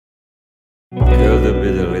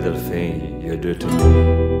be the little thing you do to me.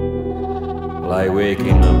 Like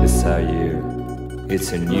waking up beside you,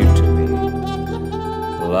 it's new to me.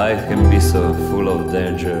 Life can be so full of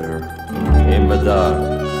danger, in the dark,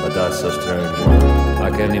 but that's so strange. I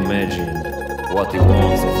can imagine what he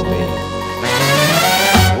wants of me.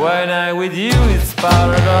 When I'm with you, it's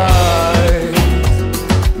paradise.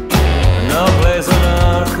 No place on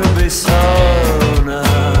earth could be so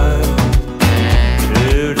nice.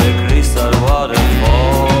 To the crystal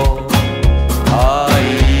waterfall, I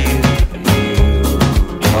leave you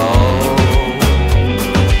home.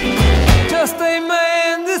 Just a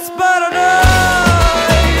man, this paradise.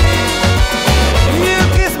 You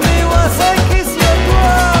kiss me once, I kiss you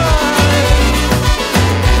twice.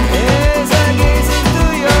 As I gaze into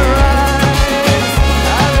your eyes,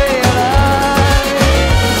 I realize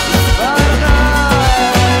it's paradise.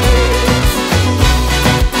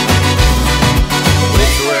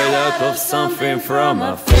 It's right out of something from a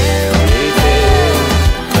fairy tale,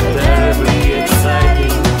 a terribly